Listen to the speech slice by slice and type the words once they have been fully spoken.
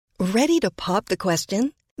Ready to pop the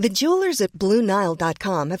question? The jewelers at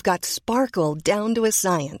BlueNile.com have got sparkle down to a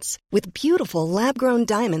science with beautiful lab-grown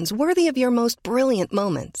diamonds worthy of your most brilliant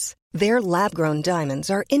moments. Their lab-grown diamonds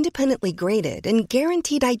are independently graded and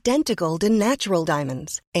guaranteed identical to natural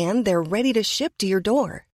diamonds, and they're ready to ship to your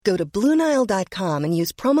door. Go to BlueNile.com and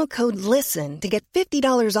use promo code LISTEN to get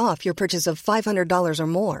 $50 off your purchase of $500 or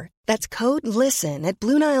more. That's code LISTEN at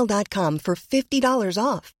BlueNile.com for $50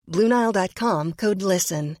 off. BlueNile.com, code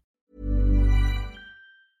LISTEN.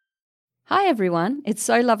 Hi everyone, it's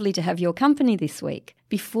so lovely to have your company this week.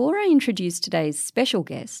 Before I introduce today's special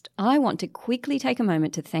guest, I want to quickly take a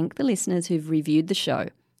moment to thank the listeners who've reviewed the show.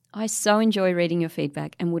 I so enjoy reading your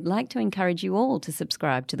feedback and would like to encourage you all to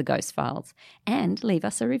subscribe to The Ghost Files and leave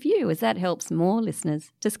us a review, as that helps more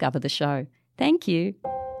listeners discover the show. Thank you.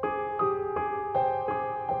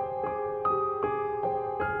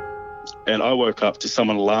 And I woke up to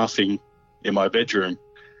someone laughing in my bedroom,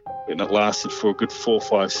 and it lasted for a good 4 or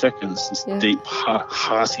 5 seconds, this deep,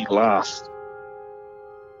 hearty laugh.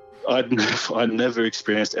 I'd never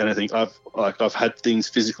experienced anything. I've had things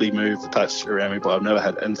physically move, touch around me, but I've never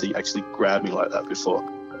had anything actually grab me like that before.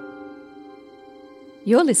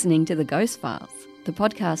 You're listening to The Ghost Files, the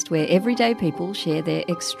podcast where everyday people share their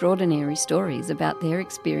extraordinary stories about their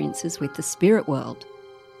experiences with the spirit world.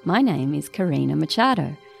 My name is Karina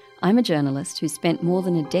Machado. I'm a journalist who spent more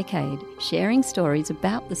than a decade sharing stories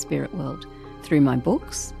about the spirit world through my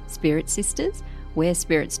books, Spirit Sisters, Where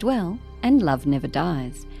Spirits Dwell, and Love Never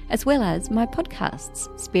Dies, as well as my podcasts,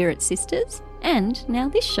 Spirit Sisters, and now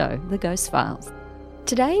this show, The Ghost Files.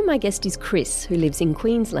 Today, my guest is Chris, who lives in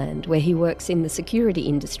Queensland, where he works in the security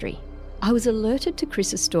industry. I was alerted to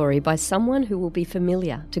Chris's story by someone who will be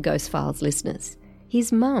familiar to Ghost Files listeners.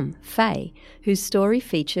 His mum, Faye, whose story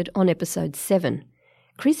featured on episode 7.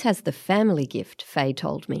 Chris has the family gift, Faye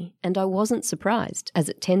told me, and I wasn't surprised, as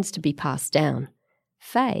it tends to be passed down.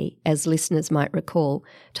 Faye, as listeners might recall,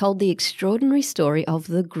 told the extraordinary story of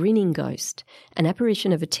the Grinning Ghost, an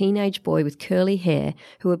apparition of a teenage boy with curly hair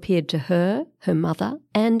who appeared to her, her mother,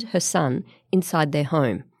 and her son inside their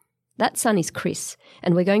home. That son is Chris,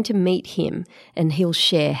 and we're going to meet him, and he'll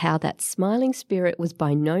share how that smiling spirit was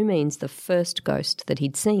by no means the first ghost that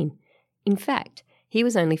he'd seen. In fact, he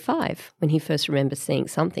was only 5 when he first remembers seeing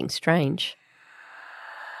something strange.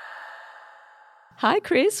 Hi,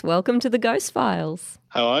 Chris. Welcome to The Ghost Files.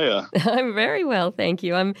 How are you? I'm very well, thank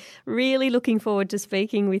you. I'm really looking forward to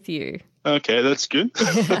speaking with you. Okay, that's good.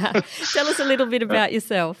 Tell us a little bit about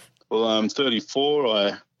yourself. Well, I'm 34.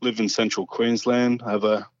 I live in central Queensland. I have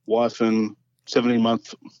a wife and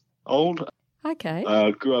 17-month-old.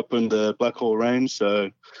 Okay. Grew up in the Blackhall Range, so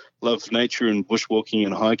love nature and bushwalking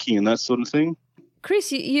and hiking and that sort of thing.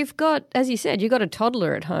 Chris, you've got, as you said, you've got a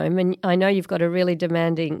toddler at home, and I know you've got a really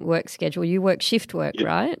demanding work schedule. You work shift work,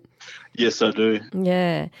 right? Yes, I do.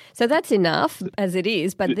 Yeah. So that's enough as it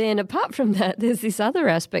is. But then apart from that, there's this other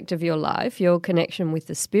aspect of your life, your connection with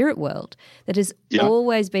the spirit world, that has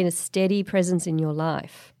always been a steady presence in your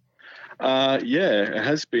life. It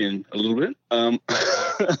has been a little bit.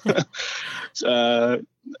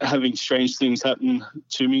 Having strange things happen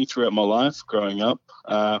to me throughout my life growing up.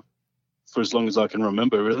 For as long as I can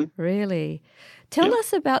remember, really. Really? Tell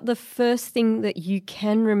us about the first thing that you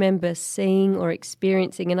can remember seeing or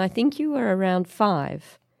experiencing, and I think you were around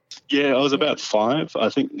 5. Yeah, I was about 5. I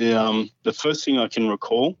think the first thing I can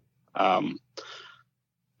recall, I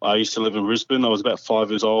used to live in Brisbane. I was about 5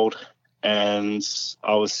 years old, and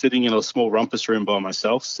I was sitting in a small rumpus room by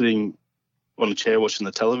myself, sitting on a chair watching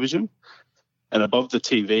the television, and above the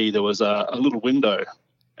TV there was a little window.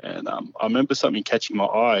 And I remember something catching my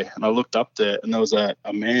eye, and I looked up there, and there was a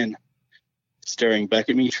man staring back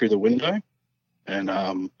at me through the window.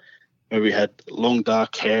 And maybe he had long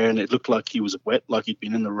dark hair, and it looked like he was wet, like he'd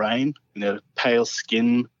been in the rain, and he had pale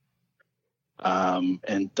skin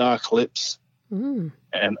and dark lips. And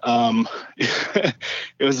it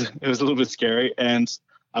was a little bit scary. And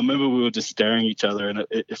I remember we were just staring at each other, and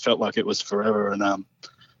it felt like it was forever. And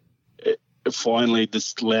finally,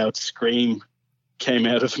 this loud scream came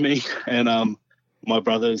out of me, and my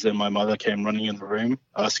brothers and my mother came running in the room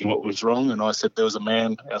asking what was wrong, and I said there was a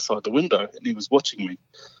man outside the window and he was watching me.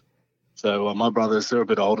 So my brothers, they're a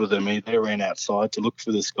bit older than me, they ran outside to look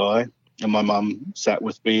for this guy, and my mum sat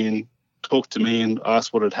with me and talked to me and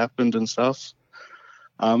asked what had happened and stuff.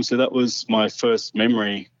 So that was my first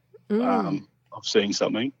memory of seeing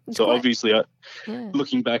something. So obviously,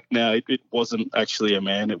 looking back now, it wasn't actually a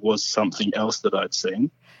man, it was something else that I'd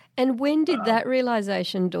seen. And when did that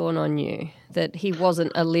realisation dawn on you, that he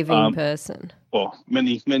wasn't a living person? Well,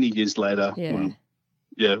 many years later,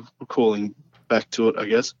 recalling back to it, I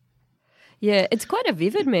guess. Yeah, it's quite a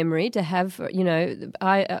vivid memory to have, if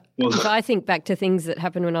I think back to things that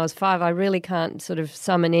happened when I was 5, I really can't sort of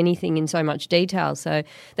summon anything in so much detail. So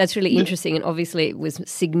that's really interesting, and obviously it was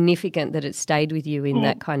significant that it stayed with you in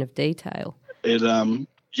that kind of detail. It,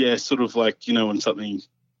 sort of like, when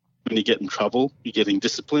you get in trouble, you're getting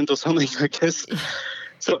disciplined or something, I guess.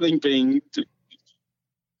 Something being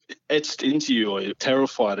etched into you, or you're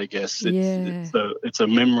terrified, I guess. It's a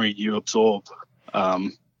memory you absorb.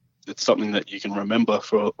 It's something that you can remember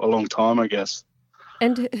for a long time, I guess.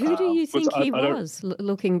 And who do you think he was,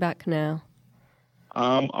 looking back now?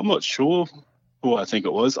 I'm not sure who I think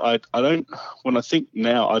it was. When I think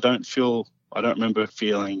now, I don't remember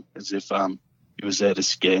feeling as if he was there to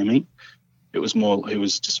scare me. It was more, he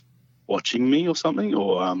was just watching me or something,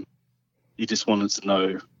 or he just wanted to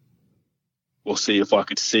know or see if I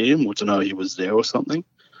could see him, or to know he was there or something.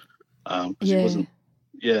 He wasn't,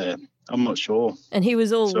 I'm not sure. And he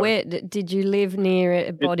was all wet. Did you live near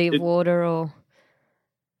a body of water or?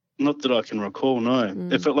 Not that I can recall, no.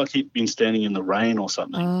 It felt like he'd been standing in the rain or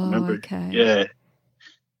something. Oh, I remember. Okay. Yeah.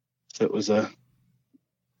 So it was a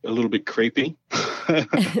little bit creepy.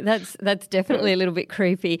 That's definitely a little bit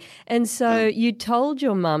creepy. And so you told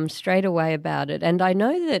your mum straight away about it. And I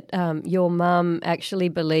know that your mum actually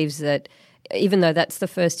believes that, even though that's the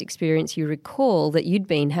first experience you recall, that you'd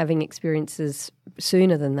been having experiences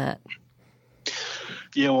sooner than that.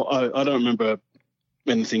 Yeah, well, I don't remember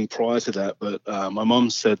anything prior to that, but my mum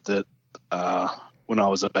said that when I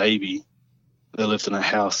was a baby, they lived in a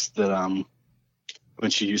house that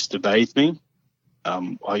when she used to bathe me,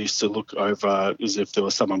 I used to look over as if there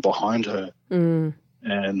was someone behind her.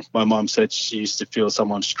 And my mum said she used to feel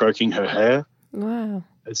someone stroking her hair. Wow.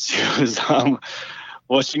 As she was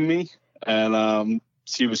watching me. And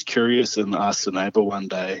she was curious and asked a neighbour one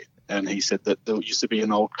day, and he said that there used to be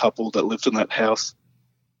an old couple that lived in that house,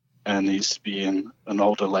 and there used to be an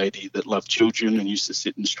older lady that loved children and used to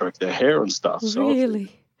sit and stroke their hair and stuff. Really?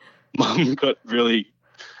 So Mum got really,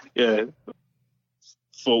 thought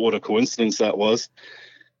what a coincidence that was.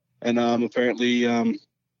 And apparently,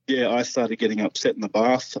 I started getting upset in the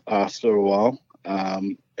bath after a while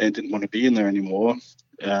and didn't want to be in there anymore.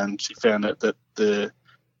 And she found out that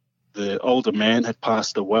the older man had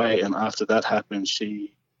passed away, and after that happened,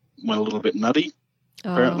 she went a little bit nutty,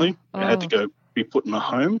 apparently. I had to go be put in a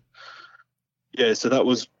home. Yeah, so that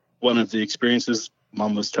was one of the experiences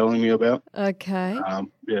Mum was telling me about. Okay.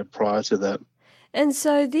 Prior to that. And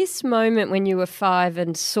so this moment when you were 5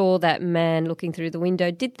 and saw that man looking through the window,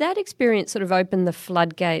 did that experience sort of open the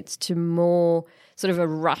floodgates to more sort of a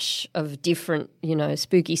rush of different,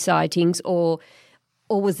 spooky sightings, or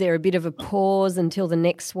was there a bit of a pause until the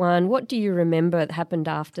next one? What do you remember that happened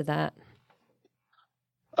after that?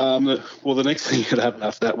 Well, the next thing that happened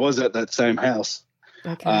after that was at that same house.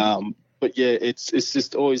 Okay. But yeah, it's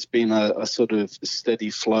just always been a sort of steady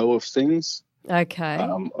flow of things. Okay.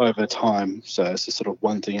 Over time. So it's just sort of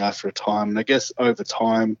one thing after a time. And I guess over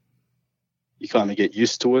time you kind of get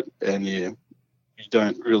used to it, and you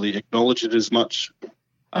don't really acknowledge it as much.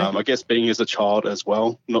 I guess being as a child as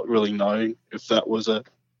well, not really knowing if that was a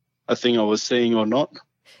thing I was seeing or not.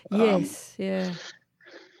 Yes,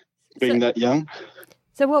 Being that young.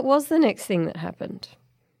 So what was the next thing that happened?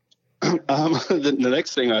 The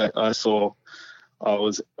next thing I saw,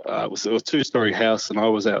 was a 2-story house, and I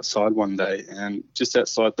was outside one day, and just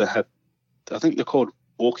outside they had, I think they're called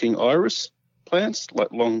walking iris plants,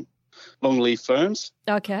 like long leaf ferns.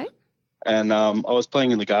 Okay. And I was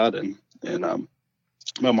playing in the garden, and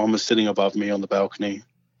my mum was sitting above me on the balcony,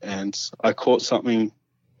 and I caught something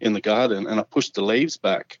in the garden, and I pushed the leaves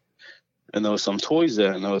back, and there was some toys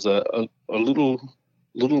there, and there was a little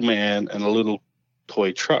man and a little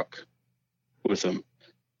toy truck with him.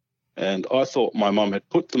 And I thought my mum had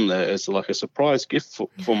put them there as like a surprise gift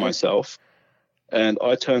for myself. And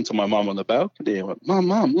I turned to my mum on the balcony and went,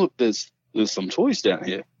 Mum, look, there's some toys down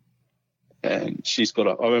here. And she's got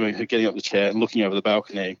I remember her getting up the chair and looking over the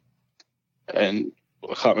balcony, and I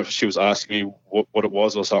can't remember if she was asking me what it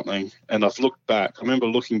was or something. And I've looked back. I remember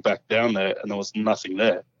looking back down there, and there was nothing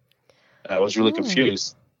there. I was really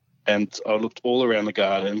confused. And I looked all around the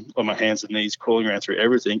garden on my hands and knees, crawling around through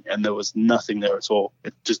everything, and there was nothing there at all.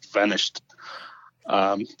 It just vanished.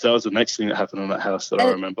 So that was the next thing that happened in that house that I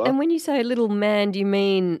remember. And when you say little man, do you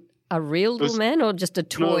mean a real little man or just a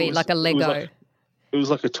toy, like a Lego? It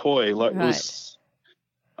was like a toy. Like right. It was,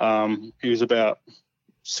 he was about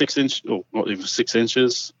 6 inches, or not even 6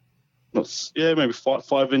 inches. Maybe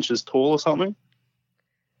 5 inches tall or something.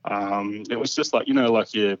 It was just like,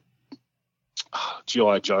 like your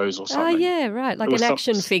G.I. Joes or something. Oh, yeah, right, like an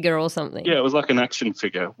action figure or something. Yeah, it was like an action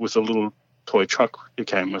figure with a little toy truck it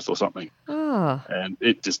came with or something. Oh. And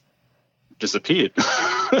it just disappeared.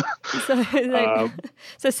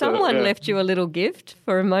 So someone left you a little gift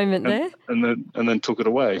for a moment there. And then took it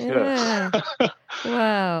away. Yeah.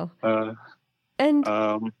 Wow. And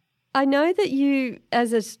I know that you,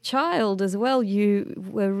 as a child as well, you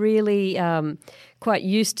were really quite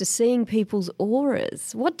used to seeing people's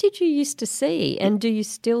auras. What did you used to see, and do you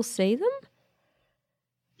still see them?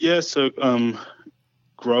 Yeah, so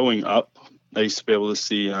growing up, I used to be able to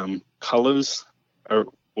see colours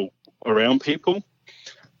around people.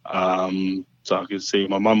 So I could see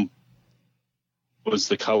my mum was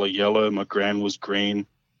the colour yellow, my gran was green,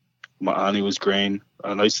 my auntie was green,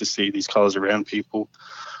 and I used to see these colours around people.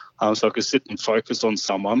 So I could sit and focus on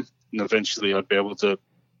someone, and eventually I'd be able to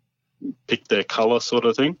pick their colour sort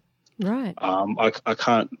of thing. Right. I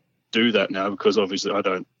can't do that now because obviously I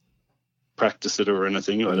don't practice it or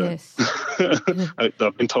anything. Yes.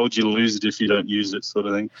 I've been told you lose it if you don't use it sort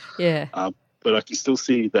of thing. Yeah. But I can still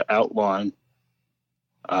see the outline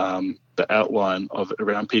of it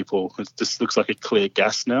around people. It just looks like a clear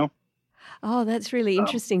gas now. Oh, that's really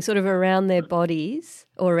interesting, sort of around their bodies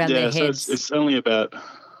or around their heads. So it's only about,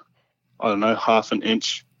 I don't know, half an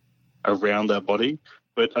inch around their body.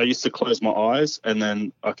 But I used to close my eyes and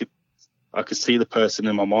then I could see the person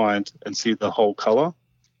in my mind and see the whole colour.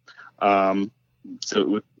 So it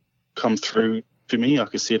would come through to me. I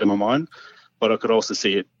could see it in my mind. But I could also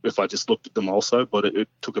see it if I just looked at them also, but it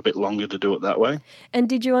took a bit longer to do it that way. And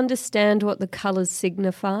did you understand what the colours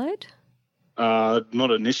signified?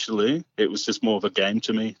 Not initially. It was just more of a game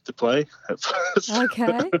to me to play at first.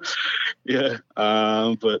 Okay. Yeah.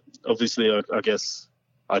 But obviously, I guess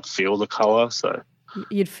I'd feel the colour, so...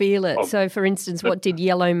 You'd feel it. So, for instance, what did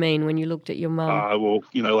yellow mean when you looked at your mum? Well,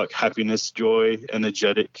 like happiness, joy,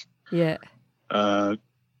 energetic. Yeah.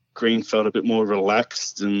 Green felt a bit more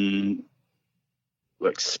relaxed and...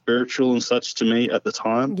 like spiritual and such to me at the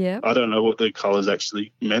time. Yeah. I don't know what the colours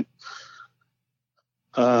actually meant.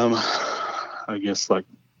 I guess I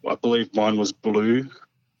believe mine was blue.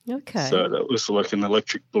 Okay. So that was like an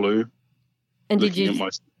electric blue. And did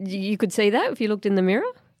you could see that if you looked in the mirror?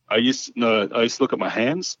 I used to look at my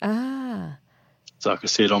hands. Ah. So I could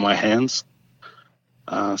see it on my hands.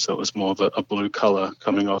 So it was more of a blue colour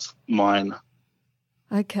coming off mine.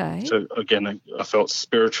 Okay. So again, I felt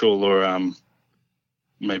spiritual or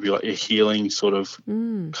maybe like a healing sort of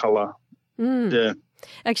colour. Yeah.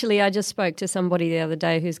 Actually, I just spoke to somebody the other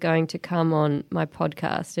day who's going to come on my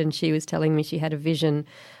podcast, and she was telling me she had a vision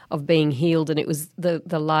of being healed, and it was the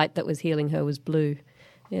light that was healing her was blue.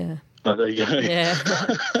 Yeah. Oh, there you go. Yeah.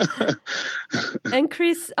 And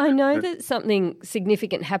Chris, I know that something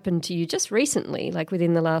significant happened to you just recently, like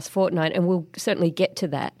within the last fortnight, and we'll certainly get to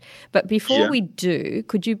that. But before we do,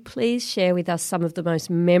 could you please share with us some of the most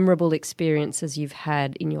memorable experiences you've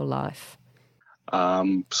had in your life?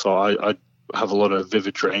 So I have a lot of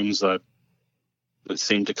vivid dreams that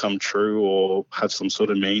seem to come true or have some sort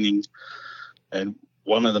of meaning. And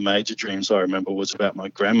one of the major dreams I remember was about my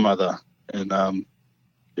grandmother, and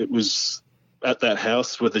it was at that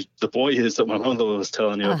house where the boy is that my mother was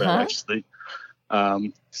telling you about, actually.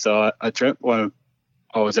 So I dreamt when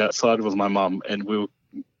I was outside with my mum and we were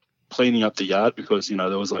cleaning up the yard because,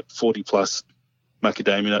 there was like 40 plus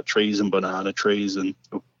macadamia nut trees and banana trees and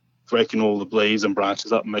breaking all the leaves and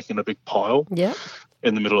branches up and making a big pile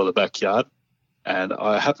in the middle of the backyard. And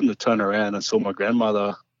I happened to turn around and saw my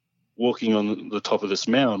grandmother walking on the top of this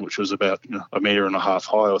mound, which was about 1.5 meters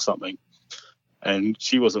high or something. And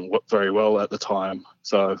she wasn't very well at the time.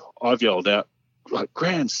 So I've yelled out, like,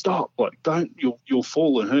 "Gran, stop, like, don't, you'll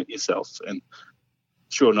fall and hurt yourself." And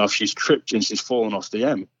sure enough, she's tripped and she's fallen off the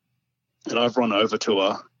M. And I've run over to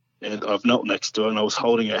her and I've knelt next to her and I was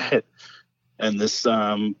holding her head. And this,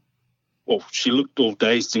 she looked all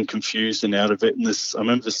dazed and confused and out of it. And I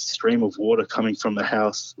remember this stream of water coming from the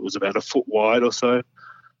house. It was about 1 foot wide or so.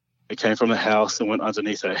 It came from the house and went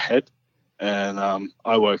underneath her head. And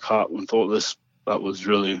I woke up and thought that was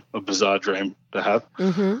really a bizarre dream to have.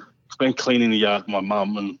 Mm-hmm. I've been cleaning the yard with my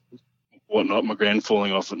mum and whatnot, my gran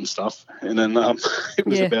falling off it and stuff. And then it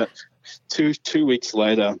was about two weeks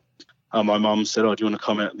later, my mum said, "Oh, do you want to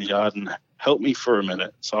come out in the yard and help me for a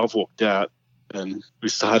minute?" So I've walked out and we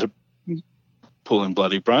started pulling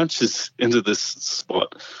bloody branches into this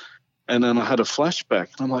spot. And then I had a flashback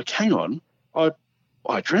and I'm like, hang on,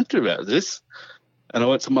 I dreamt about this. And I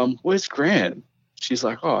went to Mum, "Where's Gran?" She's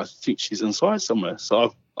like, "Oh, I think she's inside somewhere."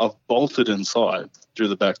 So I've bolted inside through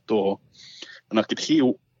the back door and I could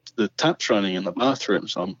hear the taps running in the bathroom.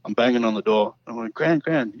 So I'm banging on the door. I'm like, Gran,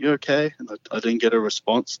 you okay?" And I didn't get a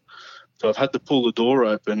response. So I've had to pull the door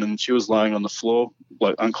open, and she was lying on the floor,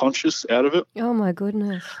 like unconscious out of it. Oh, my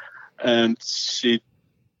goodness. And she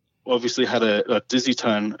obviously had a dizzy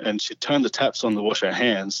tone, and she turned the taps on to wash her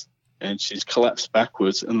hands, and she's collapsed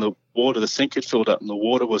backwards, and the sink had filled up, and the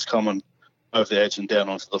water was coming over the edge and down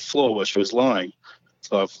onto the floor where she was lying.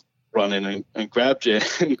 So I've run in and grabbed her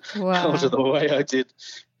and held her the way I did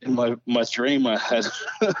in my dream I had.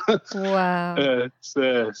 Wow. So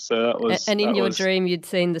that was... And in your dream you'd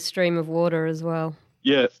seen the stream of water as well.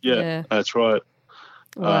 Yeah, that's right.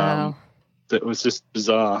 Wow. That was just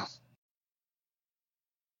bizarre.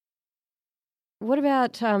 What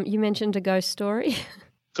about, you mentioned a ghost story?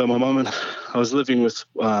 So my mum and I was living with,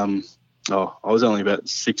 I was only about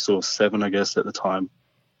 6 or 7, I guess, at the time.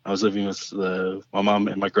 I was living with my mum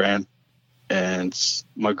and my gran, and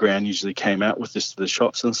my gran usually came out with us to the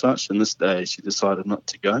shops and such, and this day she decided not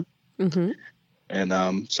to go. Mm-hmm.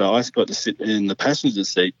 And so I got to sit in the passenger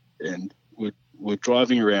seat, and we're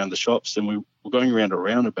driving around the shops, and we were going around a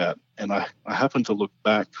roundabout, and I happened to look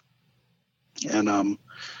back, and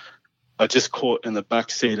I just caught in the back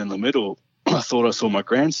seat in the middle. I thought I saw my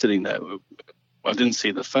gran sitting there. I didn't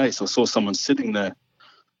see the face. I saw someone sitting there.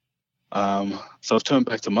 So I turned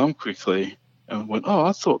back to Mum quickly and went, "Oh,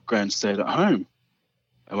 I thought Gran stayed at home."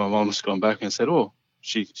 And my mum's gone back and said, "Oh,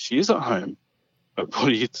 she is at home. But what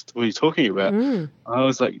are you talking about?" I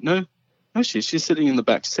was like, "No, she's sitting in the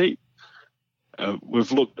back seat."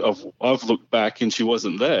 I've looked back and she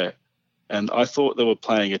wasn't there, and I thought they were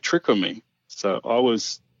playing a trick on me. So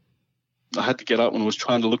I had to get up and was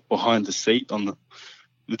trying to look behind the seat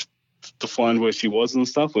to find where she was and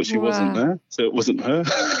stuff, but she wasn't there, so it wasn't her.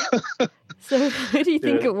 So who do you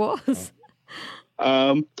think it was?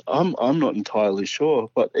 I'm not entirely sure,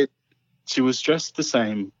 but she was dressed the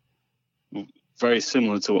same, very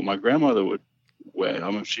similar to what my grandmother would wear. I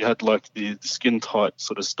mean, she had like the skin tight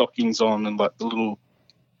sort of stockings on, and like the little,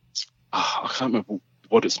 I can't remember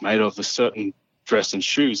what it's made of, a certain dress and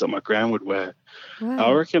shoes that my gran would wear. Wow.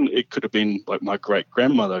 I reckon it could have been like my great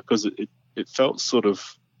grandmother, because it felt sort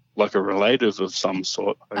of like a relative of some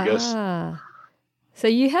sort, I guess. So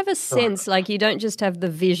you have a sense, like you don't just have the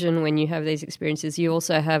vision when you have these experiences, you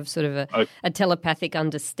also have sort of a telepathic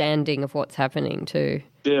understanding of what's happening too.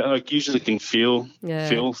 Yeah, I usually can feel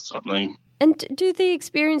something. And do the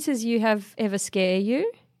experiences you have ever scare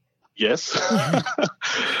you? Yes.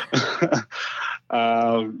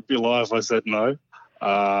 Be lie if I said no.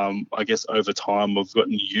 I guess over time I've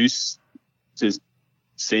gotten used to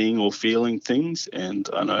seeing or feeling things, and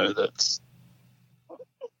I know that's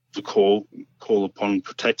the call upon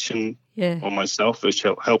protection on myself, which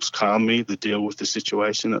helps calm me to deal with the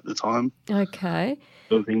situation at the time. Okay.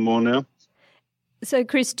 Something more now. So,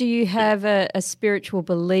 Chris, do you have a spiritual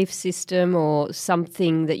belief system or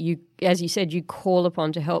something that you, as you said, you call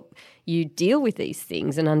upon to help you deal with these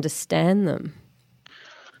things and understand them?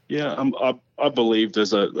 Yeah, I believe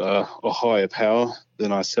there's a higher power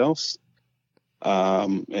than ourselves,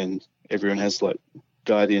 and everyone has like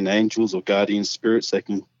guardian angels or guardian spirits they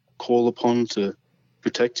can call upon to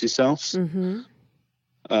protect yourselves. Mm-hmm.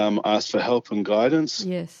 Ask for help and guidance.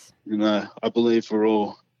 Yes. I believe we're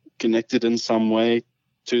all connected in some way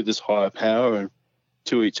to this higher power and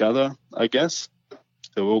to each other, I guess.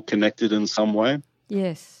 So we're all connected in some way.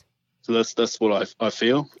 Yes. So that's what I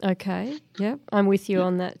feel. Okay, yep, I'm with you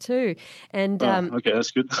on that too. And okay, that's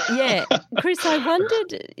good. Yeah, Chris, I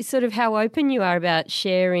wondered sort of how open you are about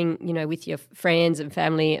sharing, with your friends and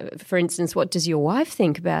family. For instance, what does your wife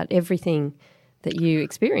think about everything that you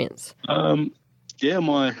experience? Yeah,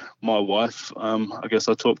 my wife, I guess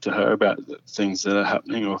I talk to her about things that are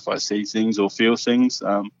happening, or if I see things or feel things.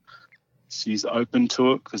 She's open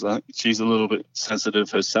to it because I think she's a little bit sensitive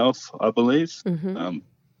herself, I believe. Mm-hmm.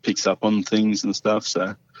 Picks up on things and stuff.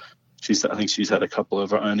 So I think she's had a couple of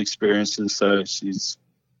her own experiences, so she's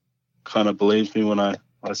kind of believes me when I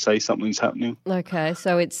say something's happening. Okay,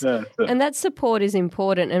 so it's and that support is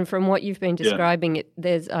important. And from what you've been describing,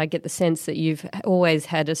 I get the sense that you've always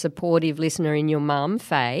had a supportive listener in your mum,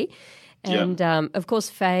 Faye. And of course,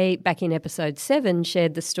 Faye, back in episode 7,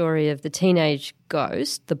 shared the story of the teenage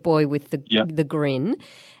ghost, the boy with the grin.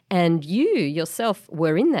 And you yourself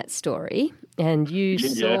were in that story, and you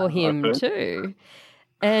saw him too.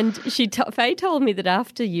 And Faye told me that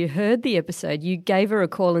after you heard the episode, you gave her a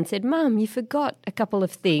call and said, "Mum, you forgot a couple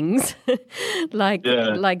of things, like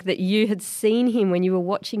that you had seen him when you were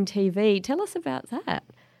watching TV." Tell us about that.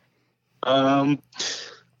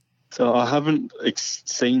 So I haven't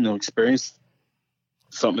seen or experienced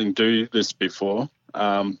something do this before.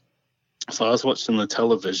 So I was watching the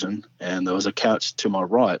television, and there was a couch to my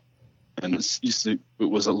right, and it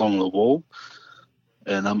was along the wall.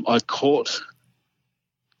 and I caught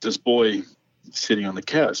this boy sitting on the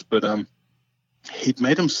couch, but he'd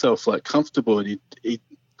made himself like comfortable, and he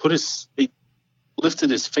lifted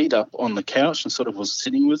his feet up on the couch and sort of was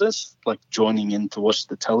sitting with us, like joining in to watch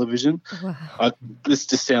the television. Wow. This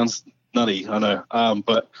just sounds nutty, I know,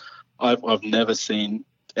 but I've never seen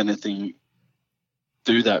anything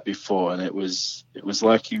do that before, and it was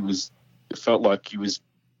like it felt like he was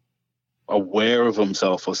aware of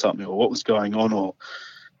himself or something, or what was going on,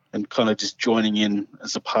 and kind of just joining in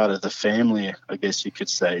as a part of the family, I guess you could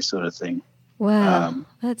say, sort of thing. Wow.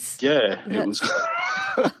 It was.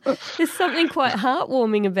 There's something quite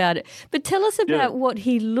heartwarming about it. But tell us about what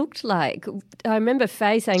he looked like. I remember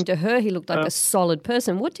Faye saying to her he looked like a solid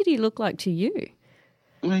person. What did he look like to you?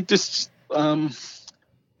 I mean, just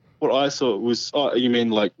what I saw was, you mean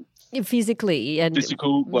like physically and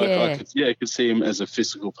physical? Like I could see him as a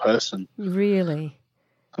physical person. Really?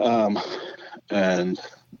 And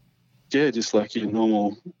just like your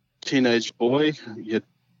normal teenage boy, you had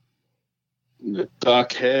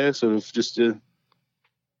dark hair, sort of just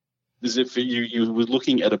as if you were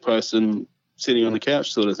looking at a person sitting on the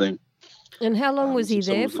couch, sort of thing. And how long was he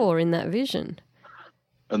there for in that vision?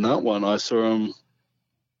 And that one, I saw him.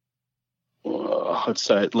 I'd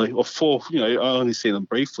say at least, or four. I only see them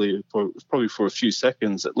briefly, probably for a few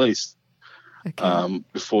seconds at least,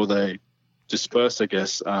 before they dispersed, I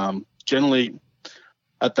guess. Generally,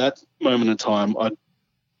 at that moment in time,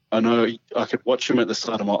 I know I could watch them at the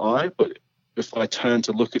side of my eye, but if I turned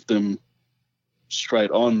to look at them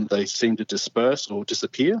straight on, they seemed to disperse or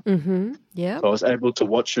disappear. Mm-hmm. Yeah. So I was able to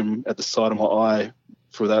watch him at the side of my eye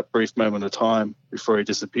for that brief moment of time before he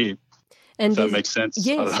disappeared. And if that makes sense.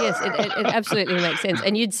 Yes, it absolutely makes sense.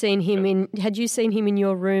 And had you seen him in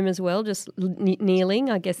your room as well, just kneeling?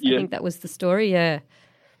 I think that was the story. Yeah.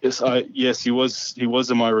 Yes, he was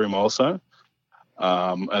in my room also.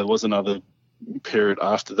 There was another period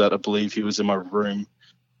after that. I believe he was in my room,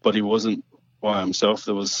 but he wasn't by himself.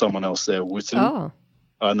 There was someone else there with him. Oh.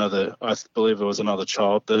 I believe there was another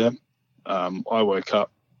child there. I woke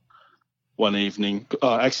up one evening.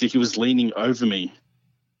 Actually, he was leaning over me.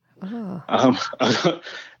 Oh.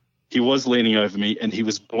 He was leaning over me, and he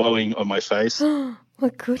was blowing on my face. Oh, my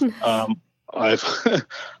goodness. I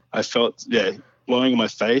felt, blowing on my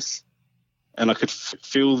face, and I could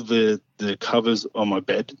feel the covers on my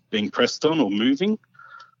bed being pressed on or moving.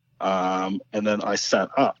 And then I sat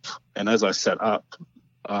up, and as I sat up,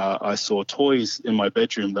 I saw toys in my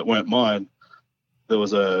bedroom that weren't mine. There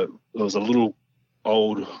was a little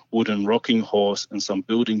old wooden rocking horse and some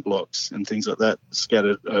building blocks and things like that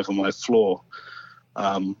scattered over my floor,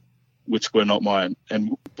 which were not mine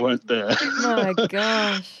and weren't there. Oh my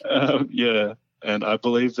gosh. And I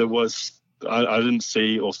believe there was. I didn't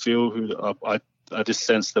see or feel who. I just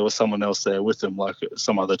sensed there was someone else there with him, like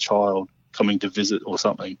some other child coming to visit or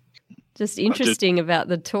something. Just interesting about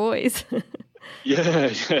the toys.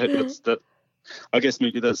 That's that. I guess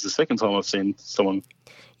maybe that's the second time I've seen someone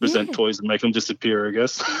present toys and make them disappear, I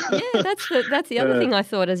guess. That's the other thing I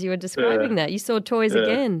thought as you were describing that. You saw toys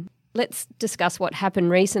again. Let's discuss what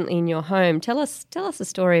happened recently in your home. Tell us a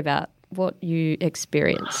story about what you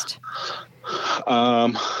experienced.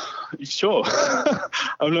 Sure.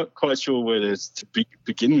 I'm not quite sure where to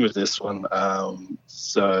begin with this one.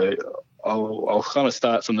 So I'll kind of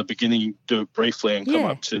start from the beginning, do it briefly, and come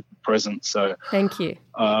up to the present. So thank you.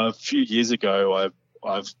 A few years ago,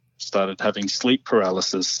 I've started having sleep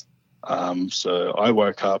paralysis. So I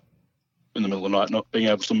woke up in the middle of the night, not being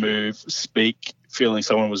able to move, speak, feeling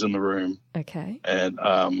someone was in the room. Okay. And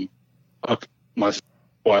my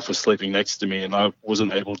wife was sleeping next to me, and I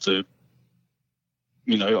wasn't able to.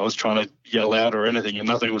 I was trying to yell out or anything, and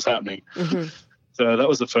nothing was happening. Mm-hmm. So that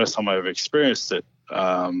was the first time I ever experienced it.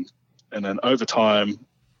 And then over time,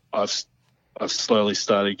 I've slowly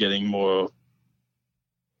started getting more.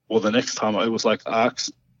 Well, the next time it was like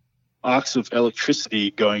arcs of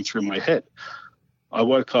electricity going through my head. I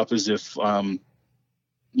woke up as if, like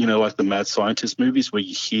the Mad Scientist movies where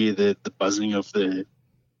you hear the buzzing of the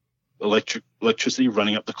electricity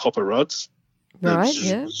running up the copper rods. Right.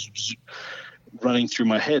 Yeah. Running through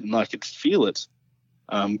my head, and I could feel it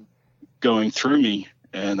going through me,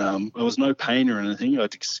 and there was no pain or anything. I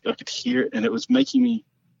could hear it, and it was making me.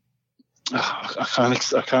 I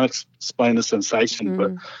can't explain the sensation,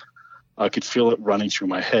 but I could feel it running through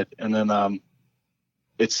my head, and then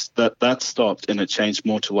it's that stopped, and it changed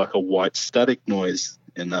more to like a white static noise,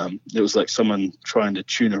 and it was like someone trying to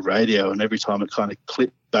tune a radio, and every time it kind of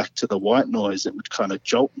clipped back to the white noise, it would kind of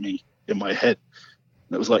jolt me in my head.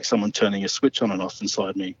 It was like someone turning a switch on and off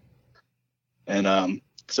inside me. And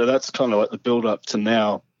so that's kind of like the build up to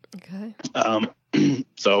now. Okay.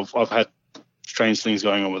 So I've had strange things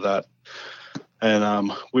going on with that.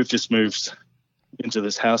 And we've just moved into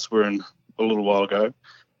this house we're in a little while ago.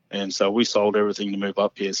 And so we sold everything to move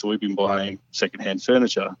up here. So we've been buying secondhand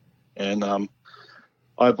furniture. And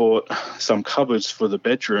I bought some cupboards for the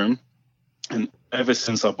bedroom. And ever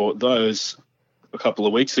since I bought those a couple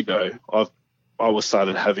of weeks ago, I was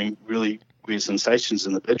started having really weird sensations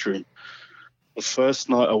in the bedroom. The first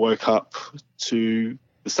night I woke up to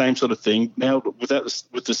the same sort of thing. Now with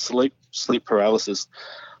the sleep paralysis,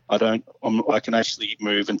 I can actually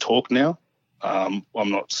move and talk now. I'm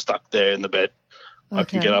not stuck there in the bed. Okay. I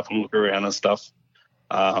can get up and look around and stuff.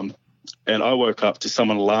 And I woke up to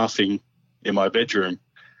someone laughing in my bedroom.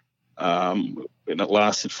 And it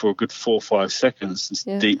lasted for a good 4 or 5 seconds, this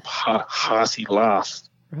deep, hearty laugh.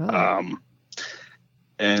 Right.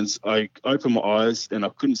 And I opened my eyes and I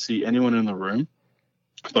couldn't see anyone in the room,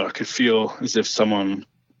 but I could feel as if someone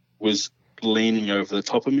was leaning over the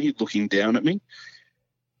top of me, looking down at me.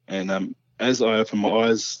 And as I opened my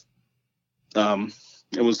eyes,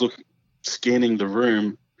 it was scanning the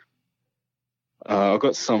room. We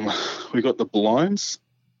got the blinds,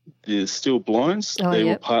 the steel blinds. They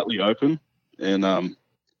were partly open, and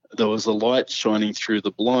there was a light shining through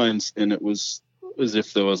the blinds, and it was as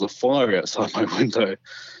if there was a fire outside my window,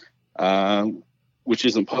 which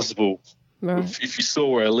isn't possible. Right. If you saw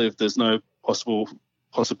where I live, there's no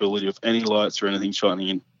possibility of any lights or anything shining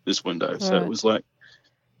in this window. Right. So it was like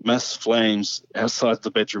mass flames outside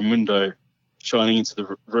the bedroom window shining into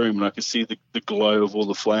the room, and I could see the glow of all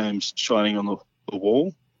the flames shining on the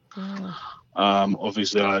wall. Oh.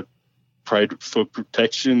 Obviously, I prayed for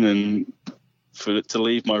protection and for it to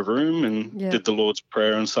leave my room and did the Lord's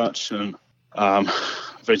Prayer and such, and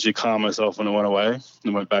eventually calmed myself when I went away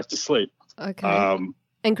and went back to sleep. Okay.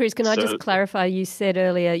 And Chris, can I just clarify, you said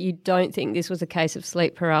earlier you don't think this was a case of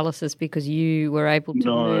sleep paralysis because you were able to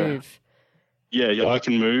move. Yeah, I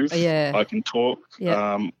can move. Yeah. I can talk.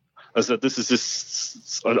 Yeah. I said this is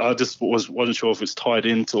just, I just wasn't sure if it's tied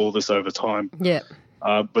into all this over time. Yeah.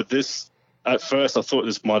 But this, at first I thought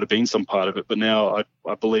this might have been some part of it, but now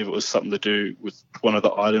I believe it was something to do with one of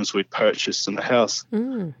the items we'd purchased in the house.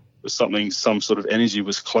 Mm. It was some sort of energy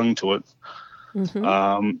was clung to it.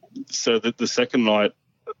 Mm-hmm. So that the second night,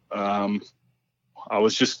 I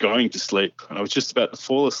was just going to sleep and I was just about to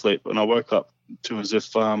fall asleep, and I woke up to as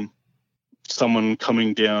if someone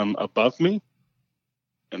coming down above me,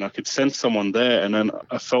 and I could sense someone there, and then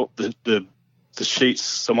I felt the sheets.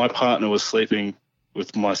 So my partner was sleeping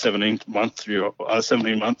with my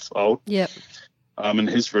 17-month-old. Yep. In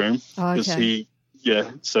his room. Oh, okay.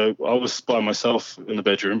 So I was by myself in the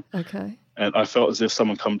bedroom. Okay. And I felt as if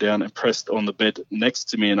someone come down and pressed on the bed next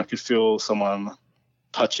to me, and I could feel someone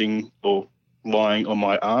touching or lying on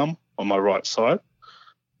my arm on my right side.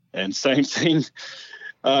 And same thing,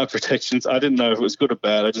 protections. I didn't know if it was good or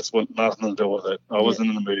bad. I just want nothing to do with it. I wasn't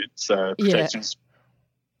in the mood. So protections,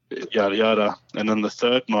 yada, yada. And then the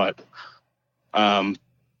third night,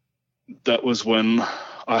 that was when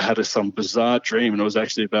I had some bizarre dream, and it was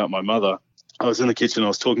actually about my mother. I was in the kitchen, I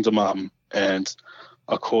was talking to Mum, and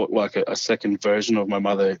I caught like a second version of my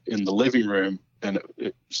mother in the living room, and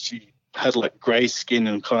she had like grey skin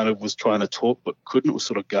and kind of was trying to talk but couldn't. It was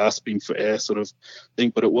sort of gasping for air sort of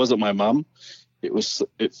thing, but it wasn't my mum.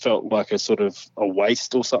 It felt like a sort of a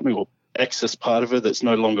waste or something, or excess part of her that's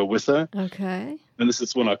no longer with her. Okay. And this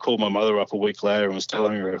is when I called my mother up a week later and was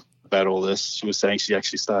telling her about all this. She was saying she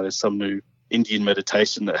actually started some new Indian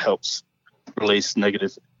meditation that helps release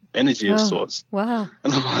negative energy of sorts. Wow.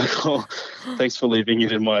 And I'm like, oh, thanks for leaving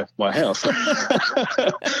it in my house.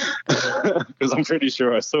 Because I'm pretty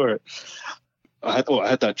sure I saw it. I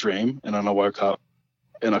had that dream, and then I woke up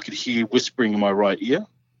and I could hear whispering in my right ear,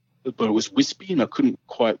 but it was wispy and I couldn't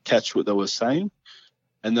quite catch what they were saying.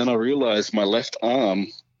 And then I realized my left arm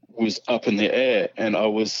was up in the air, and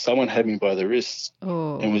someone had me by the wrists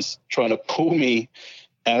and was trying to pull me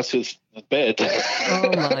out of the bed.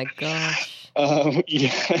 Oh my gosh.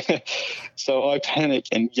 So I panicked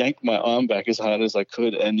and yanked my arm back as hard as I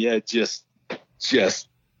could, and just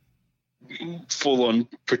full on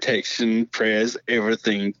protection, prayers,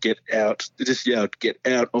 everything. Get out! Just yelled, "Get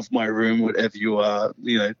out of my room, whatever you are!"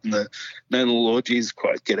 In the name of the Lord Jesus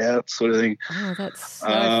Christ, get out, sort of thing. Oh, that's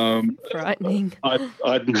so frightening.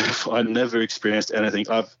 I'd never experienced anything.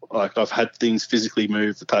 I've had things physically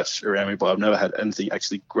move, touch around me, but I've never had anything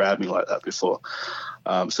actually grab me like that before.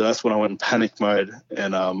 So that's when I went in panic mode,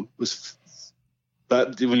 and was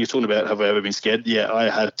that when you're talking about have I ever been scared? Yeah, I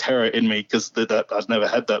had terror in me because that I'd never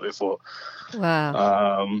had that before.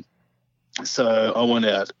 Wow. So I went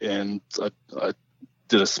out and I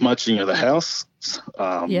did a smudging of the house.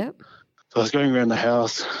 So I was going around the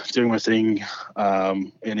house, doing my thing.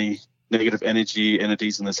 Any negative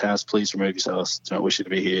entities in this house, please remove yourselves. Do not wish you to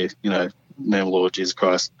be here. You know, name of the Lord Jesus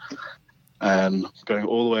Christ. And going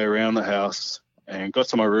all the way around the house and got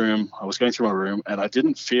to my room. I was going through my room and I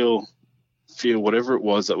didn't feel whatever it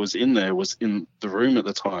was that was in there was in the room at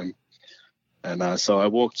the time. And so I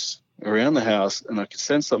walked around the house and I could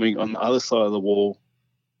sense something on the other side of the wall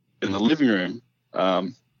in the living room.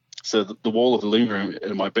 So the wall of the living room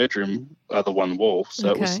and my bedroom are the one wall.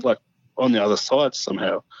 So It was like on the other side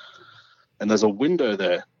somehow. And there's a window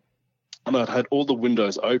there. And I'd had all the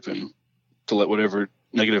windows open to let whatever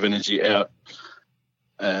negative energy out.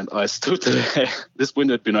 And I stood there. This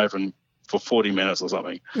window had been open for 40 minutes or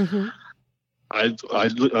something. Mm-hmm.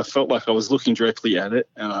 I felt like I was looking directly at it,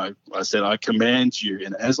 and I said, I command you.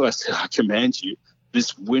 And as I said, I command you,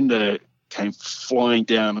 this window came flying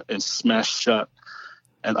down and smashed shut.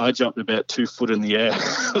 And I jumped about 2 foot in the air.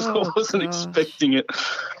 I wasn't expecting it.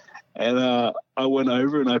 And I went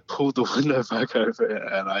over and I pulled the window back over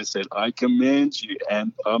and I said, I command you.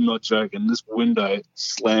 And I'm not joking. This window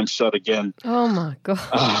slammed shut again. Oh, my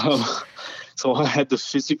God. So I had to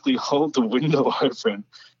physically hold the window open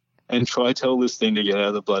and try to tell this thing to get out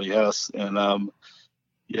of the bloody house. And,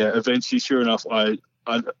 eventually, sure enough,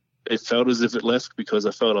 it felt as if it left because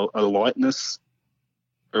I felt a lightness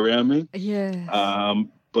around me. Yeah.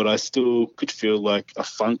 But I still could feel like a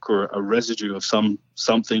funk or a residue of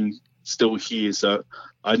something still here. So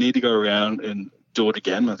I need to go around and do it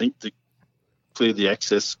again, I think, to clear the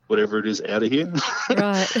excess, whatever it is, out of here.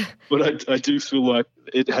 Right. But I do feel like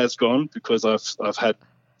it has gone because I've had,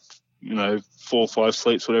 4 or 5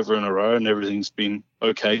 sleeps, whatever, in a row, and everything's been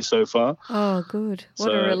okay so far. Oh, good.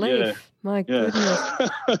 What a relief. Yeah. My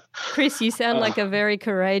goodness. Chris, you sound like a very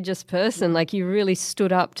courageous person, like you really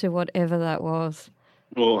stood up to whatever that was.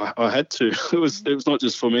 Well, I had to. It was not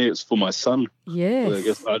just for me; it's for my son. Yes. I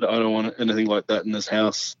guess I don't want anything like that in this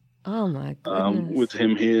house. Oh my goodness. With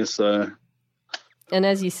him here, so. And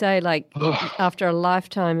as you say, like after a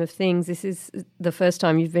lifetime of things, this is the first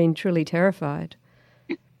time you've been truly terrified.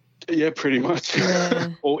 Yeah, pretty much. Yeah.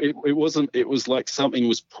 Or it wasn't. It was like something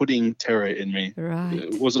was putting terror in me. Right.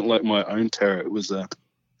 It wasn't like my own terror. It was a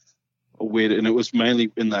weird, and it was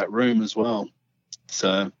mainly in that room as well.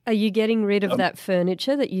 So, are you getting rid of that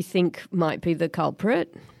furniture that you think might be the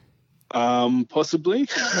culprit? Possibly.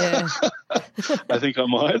 Yeah. I think I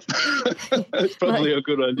might. It's probably a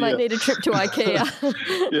good idea. Might need a trip to IKEA.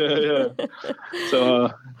 Yeah.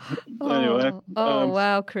 So, anyway.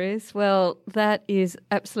 Wow, Chris. Well, that is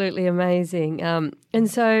absolutely amazing. And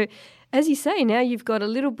so, as you say, now you've got a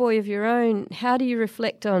little boy of your own. How do you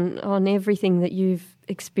reflect on everything that you've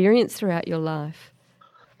experienced throughout your life?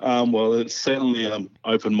 Well, it's certainly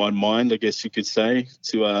opened my mind, I guess you could say,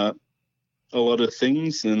 to a lot of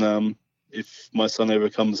things. And if my son ever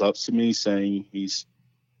comes up to me saying he's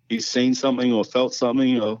seen something or felt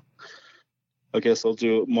something, or I guess I'll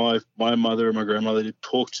do it. My mother and my grandmother did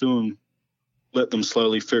talk to and let them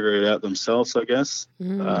slowly figure it out themselves, I guess.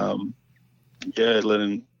 I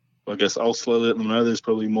guess I'll slowly let them know there's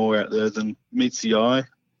probably more out there than meets the eye.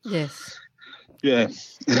 Yes. Yeah,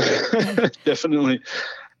 definitely.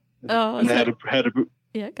 Oh, and how to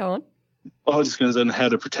yeah, go on. I was just going to say how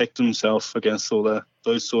to protect himself against all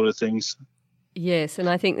those sort of things. Yes, and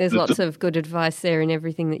I think there's lots of good advice there in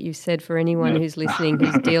everything that you've said for anyone who's listening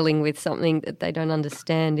who's dealing with something that they don't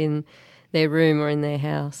understand in their room or in their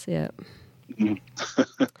house. Yeah.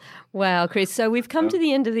 Wow, Chris. So we've come to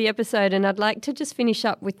the end of the episode, and I'd like to just finish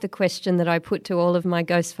up with the question that I put to all of my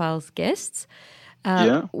Ghost Files guests.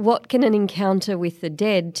 What can an encounter with the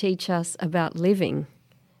dead teach us about living?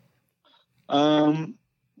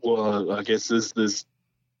 Well, I guess there's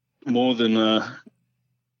more than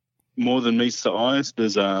meets the eyes.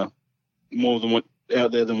 There's more than what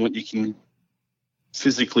out there than what you can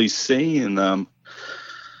physically see, and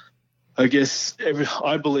I guess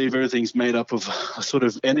I believe everything's made up of a sort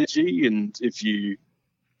of energy, and if you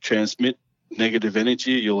transmit negative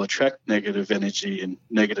energy, you'll attract negative energy and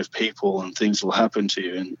negative people, and things will happen to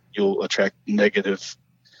you, and you'll attract negative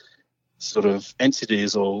sort of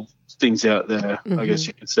entities or things out there, I guess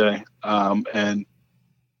you could say. And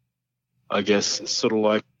I guess it's sort of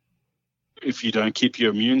like if you don't keep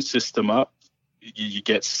your immune system up, you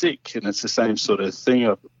get sick, and it's the same sort of thing.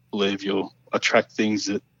 I believe you'll attract things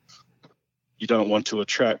that you don't want to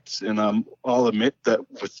attract. And I'll admit that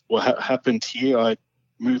with what happened here,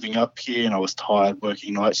 moving up here, and I was tired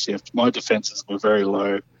working night shift. My defenses were very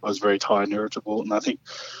low. I was very tired and irritable, and I think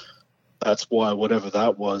that's why whatever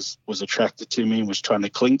that was attracted to me and was trying to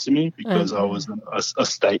cling to me, because I was in a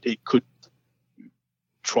state it could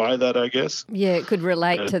try that, I guess. Yeah, it could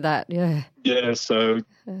relate to that. Yeah. Yeah. So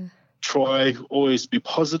try, always be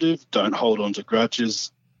positive. Don't hold on to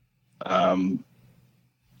grudges.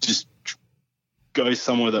 Just go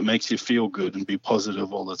somewhere that makes you feel good and be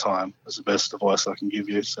positive all the time. That's the best advice I can give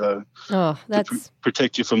you. So that's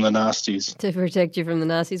protect you from the nasties. To protect you from the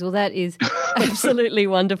nasties. Well, that is absolutely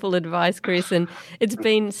wonderful advice, Chris, and it's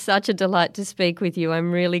been such a delight to speak with you.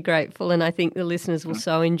 I'm really grateful, and I think the listeners will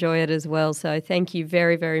so enjoy it as well. So thank you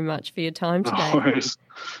very, very much for your time today. No worries.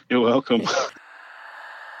 You're welcome.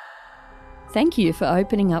 Thank you for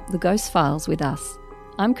opening up the Ghost Files with us.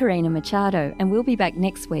 I'm Karina Machado, and we'll be back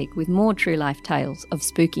next week with more true life tales of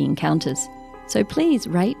spooky encounters. So please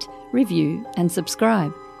rate, review, and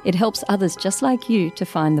subscribe. It helps others just like you to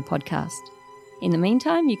find the podcast. In the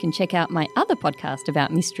meantime, you can check out my other podcast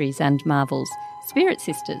about mysteries and marvels, Spirit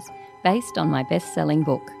Sisters, based on my best-selling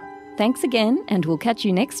book. Thanks again, and we'll catch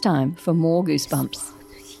you next time for more Goosebumps.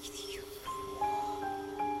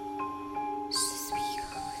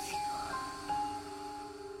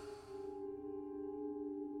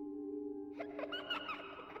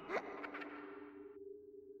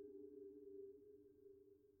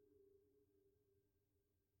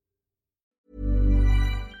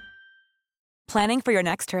 Planning for your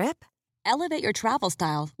next trip? Elevate your travel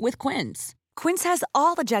style with Quince. Quince has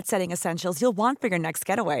all the jet-setting essentials you'll want for your next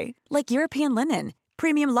getaway, like European linen,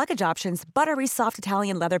 premium luggage options, buttery soft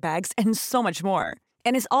Italian leather bags, and so much more.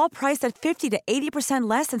 And is all priced at 50 to 80%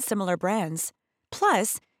 less than similar brands.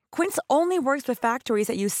 Plus, Quince only works with factories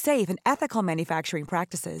that use safe and ethical manufacturing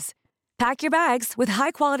practices. Pack your bags with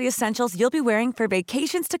high-quality essentials you'll be wearing for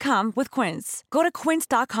vacations to come with Quince. Go to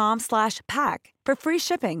quince.com/pack for free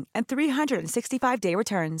shipping and 365-day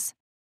returns.